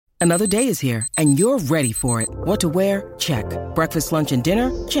Another day is here, and you're ready for it. What to wear? Check. Breakfast, lunch, and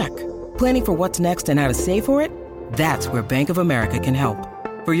dinner? Check. Planning for what's next and how to save for it? That's where Bank of America can help.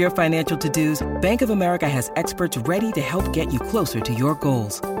 For your financial to-dos, Bank of America has experts ready to help get you closer to your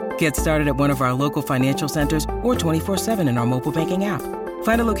goals. Get started at one of our local financial centers or 24/7 in our mobile banking app.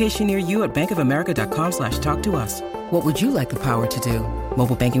 Find a location near you at bankofamerica.com/talktous. What would you like the power to do?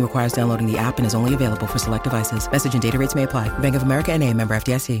 Mobile banking requires downloading the app and is only available for select devices. Message and data rates may apply. Bank of America N.A., member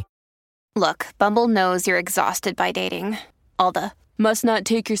FDIC. Look, Bumble knows you're exhausted by dating. All the must not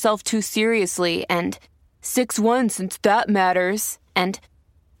take yourself too seriously and 6'1" since that matters. And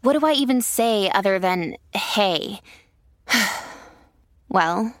what do I even say other than, hey?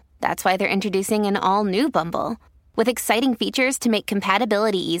 Well, that's why they're introducing an all-new Bumble with exciting features to make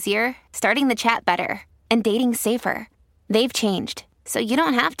compatibility easier, starting the chat better, and dating safer. They've changed, so you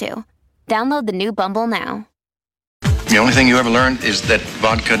don't have to. Download the new Bumble now. The only thing you ever learned is that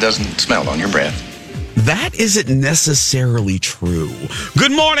vodka doesn't smell on your breath. That isn't necessarily true.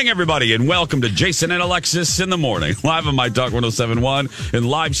 Good morning, everybody, and welcome to Jason and Alexis in the Morning, live on My Talk 1071 and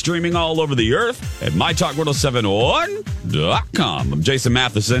live streaming all over the earth at MyTalk1071.com. I'm Jason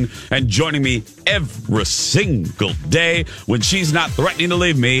Matheson, and joining me every single day when she's not threatening to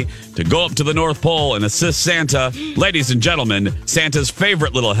leave me to go up to the North Pole and assist Santa, ladies and gentlemen, Santa's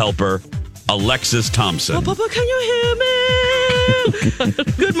favorite little helper, Alexis Thompson. Oh, Papa, can you hear me?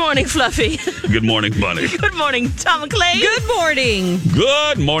 Good morning, Fluffy. Good morning, Bunny. Good morning, Tom McClain. Good morning.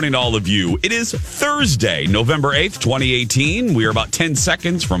 Good morning to all of you. It is Thursday, November 8th, 2018. We are about 10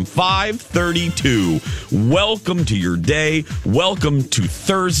 seconds from 5:32. Welcome to your day. Welcome to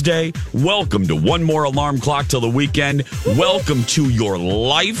Thursday. Welcome to one more alarm clock till the weekend. Welcome to your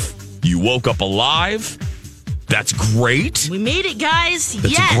life. You woke up alive. That's great. We made it, guys.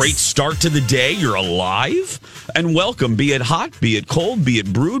 That's a great start to the day. You're alive. And welcome, be it hot, be it cold, be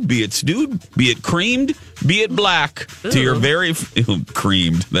it brewed, be it stewed, be it creamed, be it black, to your very...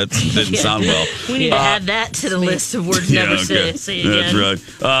 creamed. That didn't sound well. We need to add that to the list of words never said. Say again. That's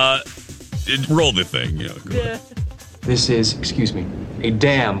right. Roll the thing. Yeah. This is, excuse me, a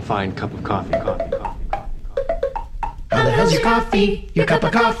damn fine cup of coffee. How the hell's your coffee? Your cup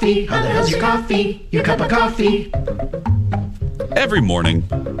of coffee? How the hell's your coffee? Your cup of coffee? Every morning,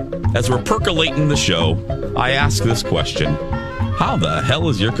 as we're percolating the show, I ask this question. How the hell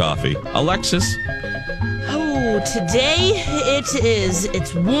is your coffee? Alexis? Oh, today it's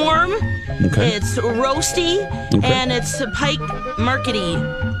warm, it's roasty, and it's Pike Markety.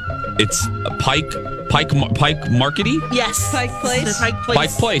 It's Pike Markety? Yes. Pike Place? The Pike Place.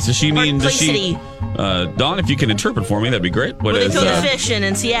 Pike Place. Does she mean... Place City. Dawn, if you can interpret for me, that'd be great. Well, they throw the fish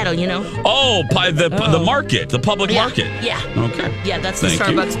in Seattle, you know. Oh, the market, the public market. Yeah. Okay. Yeah, that's the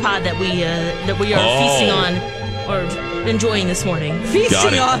Starbucks pod that we are feasting on or enjoying this morning.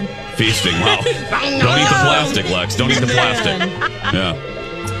 Feasting on. Feasting. Wow. Don't eat the plastic, Lex. Don't eat the plastic. Yeah.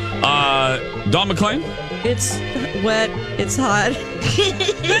 Dawn McClain? It's wet. It's hot.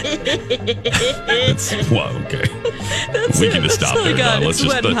 Okay. We can just stop there. Dawn. It's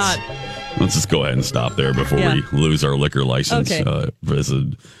wet and hot. Let's just go ahead and stop there before we lose our liquor license. Okay.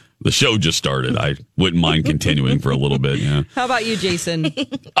 The show just started. I wouldn't mind continuing for a little bit. Yeah. How about you, Jason?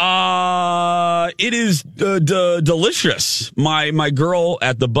 It is delicious. My girl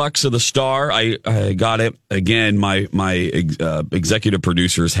at the Bucks of the Star. I got it again. My executive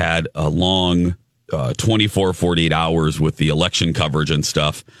producers had a long 24, 48 hours with the election coverage and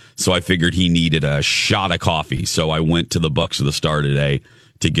stuff. So I figured he needed a shot of coffee. So I went to the Bucks of the Star today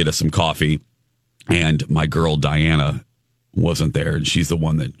to get us some coffee, and my girl Diana wasn't there, and she's the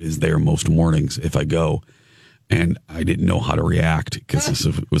one that is there most mornings if I go, and I didn't know how to react because this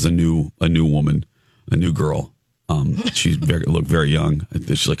was a new woman, a new girl. She looked very young.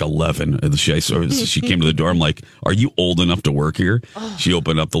 She's like 11. She came to the door. I'm like, "Are you old enough to work here?" She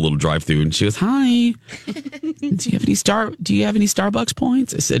opened up the little drive-through and she goes, "Hi, do you have any Starbucks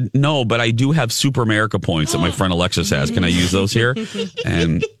points?" I said, "No, but I do have Super America points that my friend Alexis has. Can I use those here?"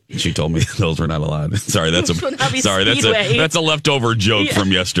 And she told me those were not allowed. Sorry, that's a leftover joke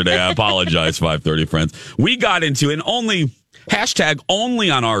from yesterday. I apologize, 5:30 friends. We got into an only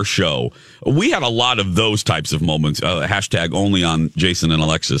on our show. We had a lot of those types of moments. Hashtag only on Jason and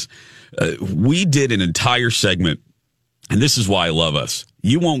Alexis. We did an entire segment, and this is why I love us.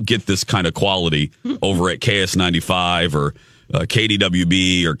 You won't get this kind of quality over at KS95 or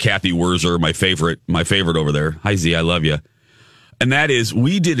KDWB or Kathy Wurzer, my favorite over there. Hi, Z, I love you. And that is,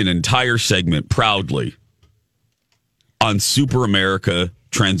 we did an entire segment proudly on Super America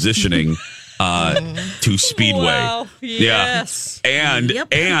transitioning to Speedway. Wow. Yes. Yeah.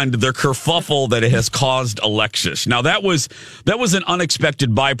 And the kerfuffle that it has caused Alexis. Now that was an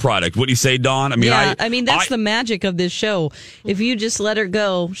unexpected byproduct. What do you say, Dawn? I mean, I mean that's the magic of this show. If you just let her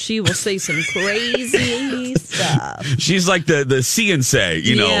go, she will say some crazy stuff. She's like the see and say,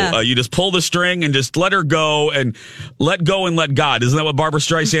 you just pull the string and just let her go and let go and let God. Isn't that what Barbara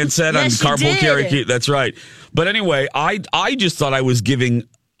Streisand said on Carpool Karaoke? That's right. But anyway, I just thought I was giving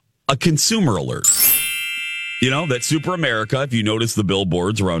a consumer alert. That Super America, if you notice the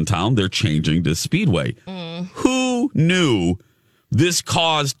billboards around town, they're changing to Speedway. Who knew this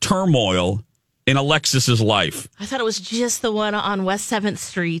caused turmoil in Alexis's life? I thought it was just the one on West 7th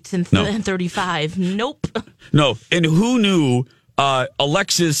Street and 35. Nope. No. And who knew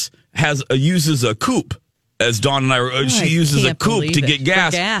Alexis uses a coupe? As Dawn and I, she uses a coupe to get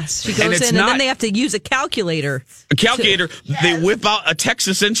gas. She goes in, and then they have to use a calculator. They whip out a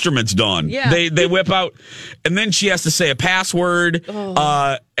Texas Instruments, Dawn. Yeah. They whip out, and then she has to say a password,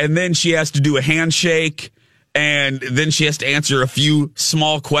 and then she has to do a handshake, and then she has to answer a few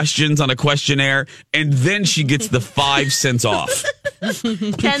small questions on a questionnaire, and then she gets the 5 cents off.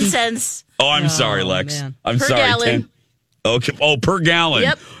 10 cents. Oh, I'm sorry, Lex. Man. I'm per sorry. Gallon. 10. Okay. Oh, per gallon.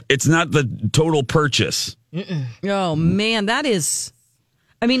 Yep. It's not the total purchase. Oh, man, that is...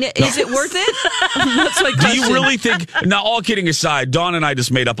 I mean, is it worth it? That's my question. Do you really think... Now, all kidding aside, Dawn and I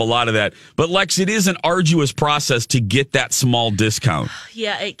just made up a lot of that. But, Lex, it is an arduous process to get that small discount.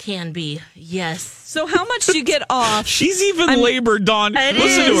 Yeah, it can be. Yes. So how much do you get off? She's even labored, Dawn.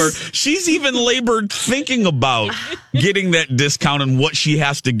 Listen to her. She's even labored thinking about getting that discount and what she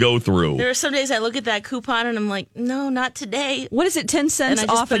has to go through. There are some days I look at that coupon and I'm like, no, not today. What is it, 10 cents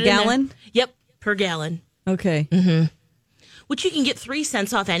off a gallon? Yep, per gallon. Okay. Mm-hmm. Which you can get 3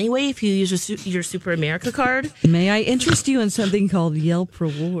 cents off anyway if you use your Super America card. May I interest you in something called Yelp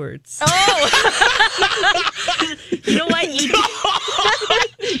Rewards? Oh! You know what?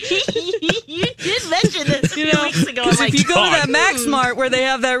 You did mention this a few weeks ago. Because if you go to that MaxMart where they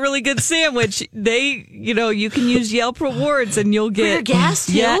have that really good sandwich, you can use Yelp Rewards and you'll get... For your gas,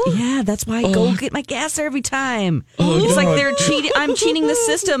 too? Yeah, that's why I go get my gas there every time. It's like they're cheating. I'm cheating the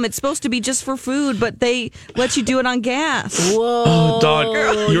system. It's supposed to be just for food, but they let you do it on gas. Whoa.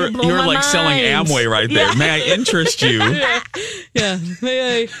 Dawn, you're like selling Amway right there. Yeah. May I interest you? Yeah.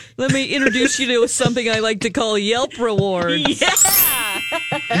 Let me introduce you to something I like to call Yelp Rewards. Yeah.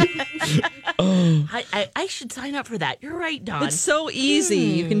 I should sign up for that. You're right, Dawn. It's so easy.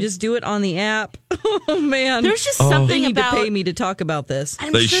 You can just do it on the app. Oh, man. There's just something they need about... to pay me to talk about this.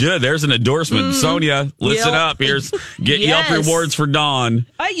 They should. There's an endorsement. Sonia, listen up. Get Yelp Rewards for Dawn.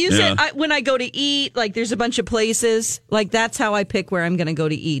 I use it when I go to eat. Like, there's a bunch of places. Like, that's how I pick where I'm going to go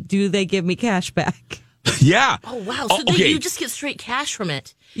to eat. Do they give me cash back? Yeah. Oh, wow. So then you just get straight cash from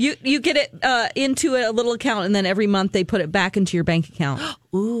it. You get it into a little account, and then every month they put it back into your bank account.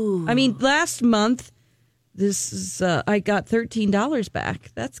 Ooh. I mean, last month, I got $13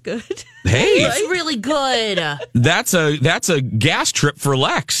 back. That's good. Hey, that's really good. That's a gas trip for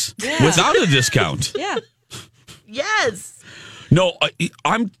Lex without a discount. Yeah. Yes. No,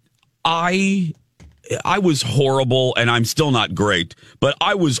 I was horrible, and I'm still not great, but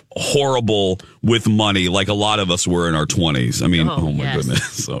I was horrible with money, like a lot of us were in our 20s. I mean, oh my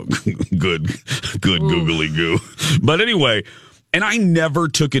goodness. So good googly goo. But anyway, and I never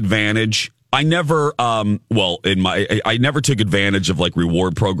took advantage. I never, I never took advantage of like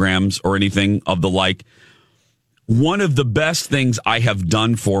reward programs or anything of the like. One of the best things I have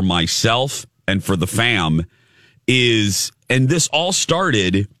done for myself and for the fam is, and this all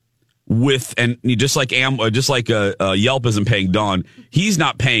started with, and just like Yelp isn't paying Dawn, he's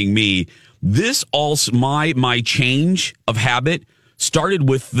not paying me. This also my change of habit started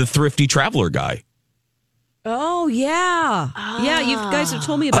with the Thrifty Traveler guy. Oh yeah, yeah. You guys have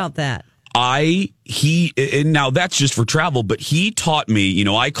told me about that. And now that's just for travel, but he taught me.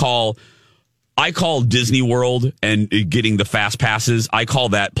 I call Disney World and getting the fast passes, I call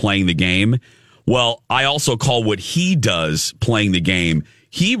that playing the game. Well, I also call what he does playing the game.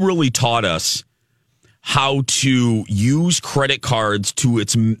 He really taught us how to use credit cards to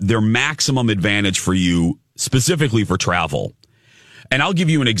their maximum advantage for you, specifically for travel. And I'll give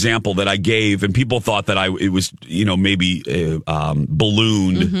you an example that I gave, and people thought that it was, maybe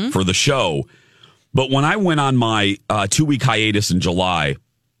ballooned for the show. But when I went on my 2-week hiatus in July,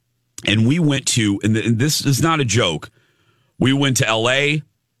 and we went to, and this is not a joke, we went to L.A.,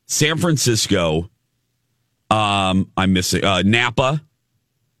 San Francisco, I'm missing Napa,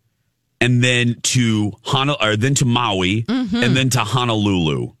 and then to Maui, and then to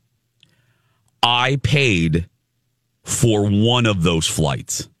Honolulu. I paid for one of those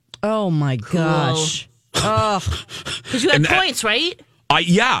flights. Oh my gosh. Because you had points, right?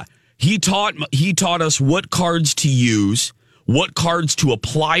 He taught us what cards to use, what cards to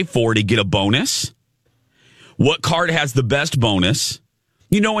apply for to get a bonus, what card has the best bonus.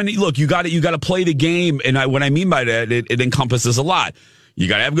 And look, you got to play the game, and what I mean by that, it encompasses a lot. You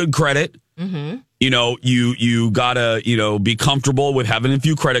got to have good credit. Mm-hmm. You got to be comfortable with having a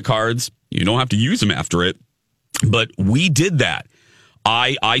few credit cards. You don't have to use them after it, but we did that.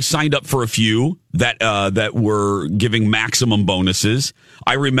 I signed up for a few that were giving maximum bonuses.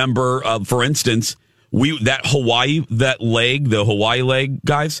 I remember, for instance, the Hawaii leg,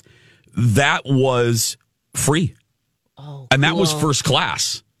 guys, that was free. Oh, and that was first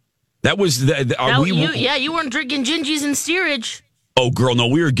class. That was you weren't drinking gingies and steerage. Oh, girl, no,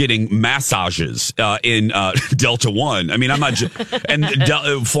 we were getting massages in Delta One. I mean, I'm not,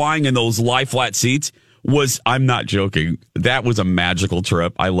 and flying in those lie flat seats I'm not joking. That was a magical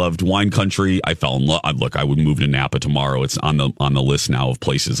trip. I loved wine country. I fell in love. Look, I would move to Napa tomorrow. It's on the list now of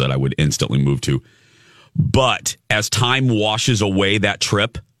places that I would instantly move to. But as time washes away that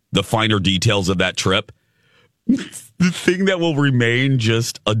trip, the finer details of that trip, the thing that will remain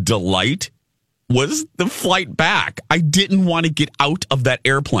just a delight was the flight back. I didn't want to get out of that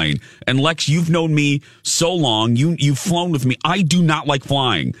airplane. And Lex, you've known me so long. You've flown with me. I do not like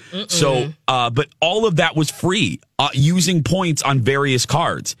flying. Mm-mm. So, but all of that was free using points on various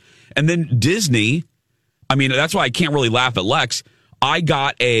cards. And then Disney, I mean, that's why I can't really laugh at Lex. I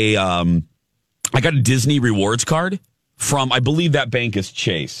got a Disney rewards card from, I believe that bank is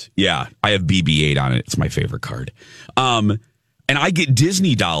Chase. Yeah, I have BB-8 on it. It's my favorite card. And I get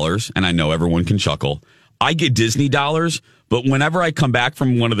Disney dollars, and I know everyone can chuckle. I get Disney dollars, but whenever I come back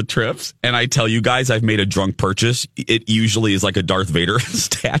from one of the trips and I tell you guys I've made a drunk purchase, it usually is like a Darth Vader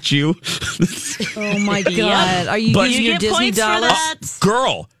statue. Oh my God. Are you using your Disney dollars?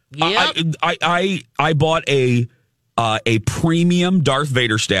 Girl, yep. I bought a premium Darth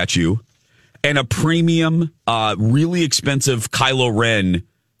Vader statue and a premium, really expensive Kylo Ren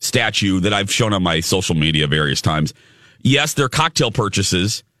statue that I've shown on my social media various times. Yes, they're cocktail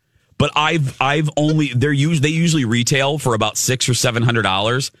purchases, but they usually retail for about $600 or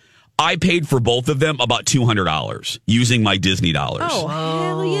 $700. I paid for both of them about $200 using my Disney dollars. Oh,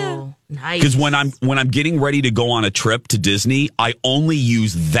 hell yeah. Nice. Because when I'm getting ready to go on a trip to Disney, I only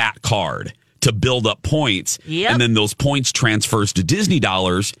use that card to build up points. Yep. And then those points transfers to Disney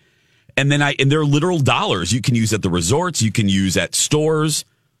dollars. And then they're literal dollars you can use at the resorts, you can use at stores.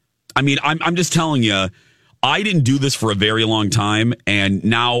 I mean, I'm just telling you, I didn't do this for a very long time, and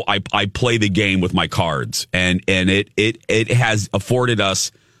now I play the game with my cards, and it has afforded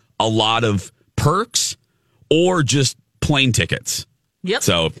us a lot of perks or just plane tickets. Yep.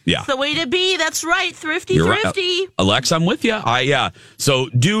 So yeah, it's the way to be. That's right, thrifty. Right. Alex, I'm with you. So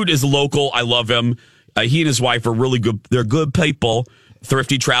dude is local. I love him. He and his wife are really good. They're good people.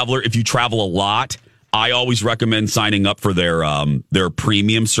 Thrifty Traveler. If you travel a lot, I always recommend signing up for their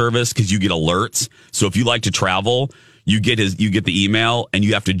premium service because you get alerts. So if you like to travel, you get the email and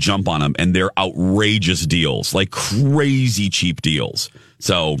you have to jump on them, and they're outrageous deals, like crazy cheap deals.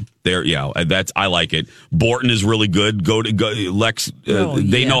 So I like it. Borton is really good. Go Lex.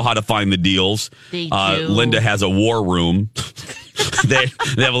 They know how to find the deals. They do. Linda has a war room. They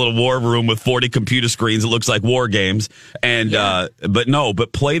have a little war room with 40 computer screens. It looks like war games. And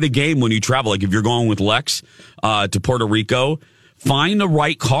but play the game when you travel. Like if you're going with Lex to Puerto Rico, find the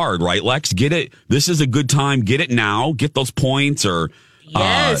right card, right, Lex? Get it. This is a good time. Get it now. Get those points or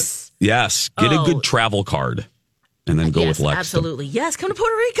get a good travel card. And then go with Lex. Absolutely. Yes, come to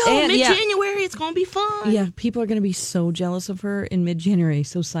Puerto Rico mid-January. It's going to be fun. Yeah, people are going to be so jealous of her in mid-January,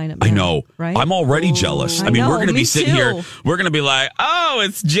 so sign up now. I know. Right? I'm already jealous. I mean, we're going to be sitting here. We're going to be like, oh,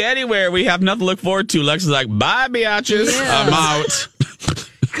 it's January. We have nothing to look forward to. Lex is like, bye, biatches. Yeah. I'm out.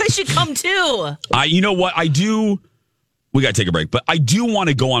 Because you come too. You know what? I do. We got to take a break, but I do want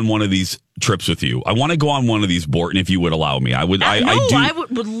to go on one of these trips with you. I want to go on one of these, Borton, if you would allow me. I would. I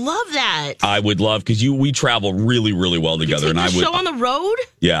would love that. I would love because we travel really, really well together, and I would show on the road.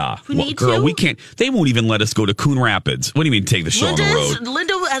 Yeah, we can't. They won't even let us go to Coon Rapids. What do you mean take the show on the road?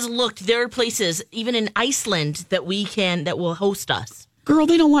 Linda has looked. There are places, even in Iceland, that will host us. Girl,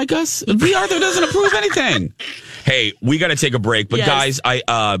 they don't like us. VR there doesn't approve anything. Hey, we got to take a break, but guys,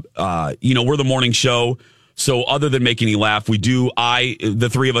 we're the morning show. So other than making you laugh, the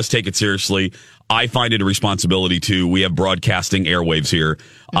three of us take it seriously. I find it a responsibility too. We have broadcasting airwaves here.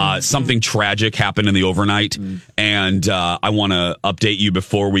 Something tragic happened in the overnight, and I want to update you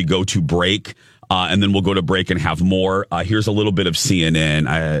before we go to break. and then we'll go to break and have more. Here's a little bit of CNN.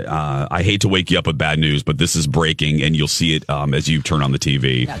 I hate to wake you up with bad news, but this is breaking, and you'll see it as you turn on the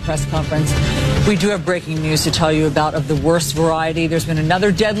TV. That press conference. We do have breaking news to tell you about of the worst variety. There's been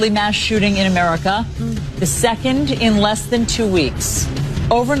another deadly mass shooting in America, the second in less than 2 weeks.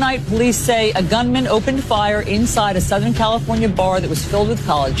 Overnight, police say a gunman opened fire inside a Southern California bar that was filled with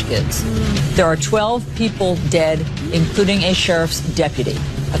college kids. There are 12 people dead, including a sheriff's deputy.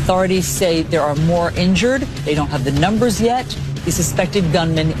 Authorities say there are more injured. They don't have the numbers yet. The suspected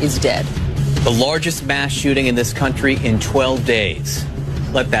gunman is dead. The largest mass shooting in this country in 12 days.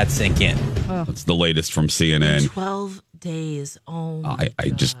 Let that sink in. That's the latest from CNN. 12 days. Oh, my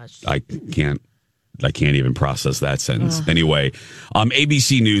I can't even process that sentence. Anyway,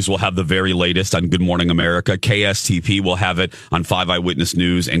 ABC News will have the very latest on Good Morning America. KSTP will have it on 5 Eyewitness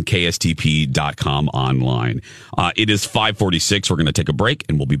News and KSTP.com online. It is 5:46. We're going to take a break,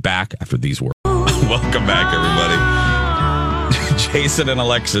 and we'll be back after these words. Welcome back, everybody. Jason and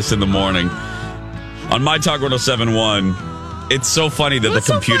Alexis in the morning on My Talk 107.1. It's so funny that the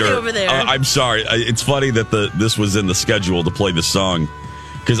computer... so funny over there? I'm sorry. It's funny that this was in the schedule to play the song,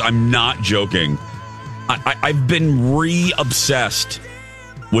 because I'm not joking. I've been re-obsessed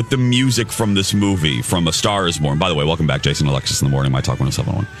with the music from this movie, from A Star Is Born. By the way, welcome back, Jason Alexis in the morning, My Talk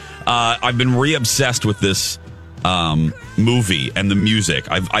 107.1. I've been re-obsessed with this movie and the music.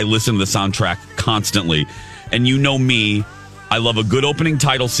 I listen to the soundtrack constantly. And you know me, I love a good opening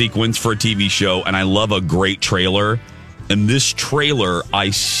title sequence for a TV show, and I love a great trailer. And this trailer, I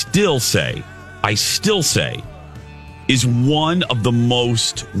still say, is one of the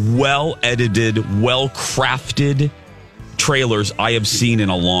most well-edited, well-crafted trailers I have seen in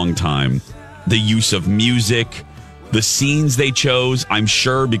a long time. The use of music, the scenes they chose, I'm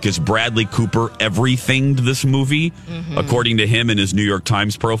sure because Bradley Cooper everythinged this movie, according to him in his New York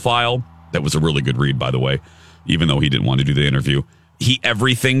Times profile. That was a really good read, by the way, even though he didn't want to do the interview. He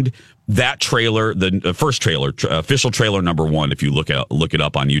everythinged that trailer, the first trailer, official trailer number 1, if you look it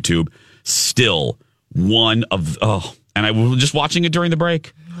up on YouTube, still one of... And I was just watching it during the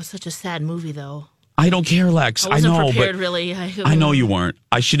break. It was such a sad movie, though. I don't care, Lex. I wasn't know, prepared, but really. I know you weren't.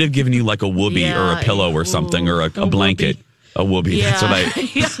 I should have given you like a whoopee or a pillow or something, or a blanket. A whoopee. Yeah.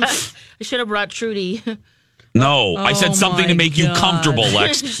 That's what I should have brought Trudy. No, I said something to make you comfortable,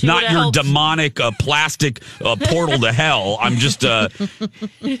 Lex. Not your helped. Demonic plastic portal to hell. I'm just...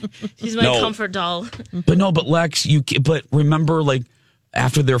 She's my comfort doll. But Lex, but remember, like,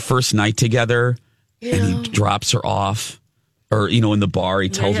 after their first night together... Yeah. And he drops her off, or, in the bar, he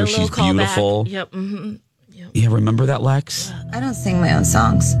tells her she's beautiful. Yep. Mm-hmm. Yep. Yeah, remember that, Lex? I don't sing my own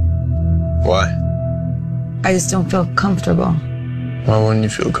songs. Why? I just don't feel comfortable. Why wouldn't you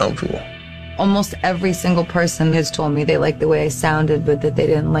feel comfortable? Almost every single person has told me they like the way I sounded, but that they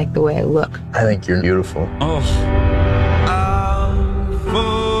didn't like the way I look. I think you're beautiful. Oh.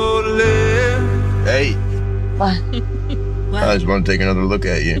 Hey. What? I just want to take another look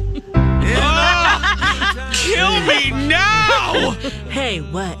at you. Kill me now! Hey,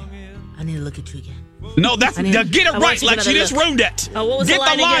 what? I need to look at you again. No, get it right, Lex. You just ruined it. Oh, what was Get the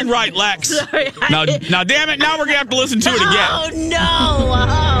line line again? right, Lex. Sorry. Now, damn it! Now we're gonna have to listen to it again. Oh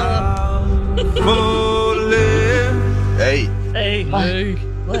no! Hey.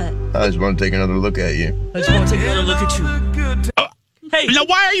 What? I just want to take another look at you. I just want to take another look at you. Hey, now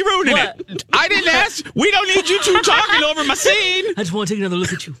why are you ruining it? I didn't ask. We don't need you two talking over my scene. I just want to take another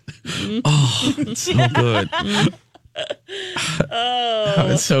look at you. Oh, it's so good. Oh,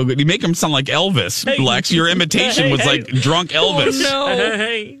 it's so good. You make him sound like Elvis, Lex. Your imitation was like drunk Elvis. Oh,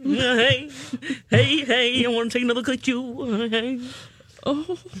 no. Hey, I want to take another look at you. Hey.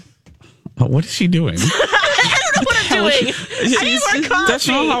 Oh. What is she doing? I don't know what I'm doing. I need more coffee. That's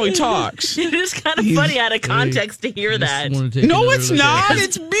not how he talks. It is kind of funny out of context to hear that. No, it's not.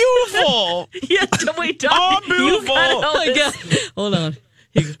 It's beautiful. Yeah, wait, Don. Oh, beautiful. Oh, God. Hold on.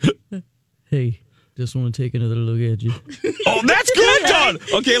 Hey, just want to take another look at you. Oh, that's good, Don.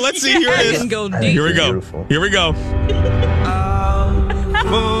 Okay, let's see. Here it is. Go deep. Here we go. Beautiful. Here we go.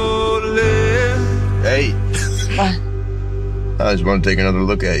 Hey. What? I just want to take another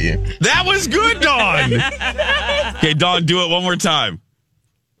look at you. That was good, Dawn. Okay, Dawn, do it one more time.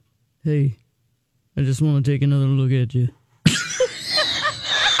 Hey, I just want to take another look at you.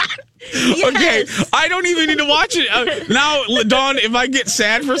 Yes. Okay, I don't even need to watch it now. Dawn, if I get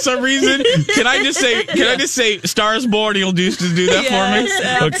sad for some reason, can I just say "Stars Born"? You'll do that for me.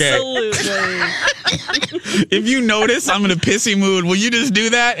 Absolutely. If you notice I'm in a pissy mood, will you just do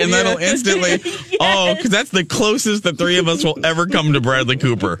that, and that'll instantly? Yes. Oh, because that's the closest the three of us will ever come to Bradley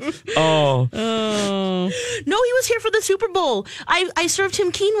Cooper. Oh. No, he was here for the Super Bowl. I served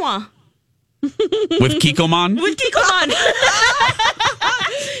him quinoa. With Kikkoman? With Kikkoman.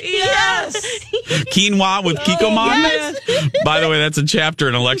 Yes. Quinoa with Kikkoman? Yes. By the way, that's a chapter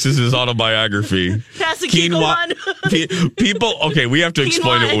in Alexis's autobiography. Pass the Kikkoman. People, okay, we have to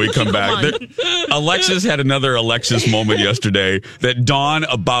explain it when we come back. Alexis had another Alexis moment yesterday that dawned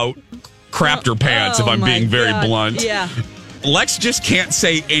about crapped her pants, if I'm being very blunt. Yeah. Lex just can't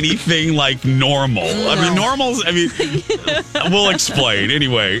say anything like normal. No. We'll explain.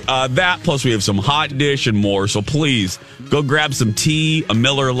 Anyway, that plus we have some hot dish and more. So please go grab some tea, a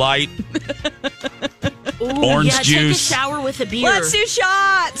Miller Lite, orange juice. Take a shower with a beer. Let's do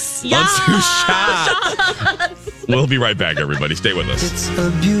shots. Let's do shots. We'll be right back, everybody. Stay with us. It's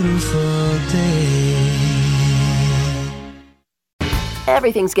a beautiful day.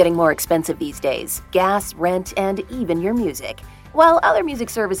 Everything's getting more expensive these days. Gas, rent, and even your music. While other music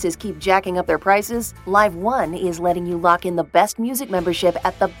services keep jacking up their prices, Live One is letting you lock in the best music membership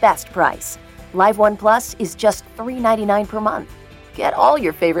at the best price. Live One Plus is just $3.99 per month. Get all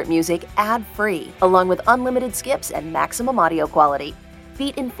your favorite music ad-free, along with unlimited skips and maximum audio quality.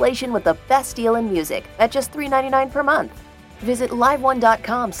 Beat inflation with the best deal in music at just $3.99 per month. Visit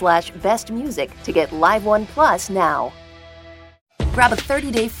liveone.com/bestmusic to get Live One Plus now. Grab a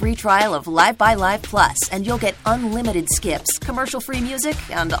 30-day free trial of Live by Live Plus, and you'll get unlimited skips, commercial-free music,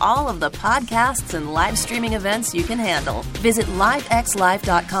 and all of the podcasts and live streaming events you can handle. Visit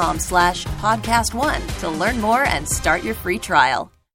livexlive.com/podcast1 to learn more and start your free trial.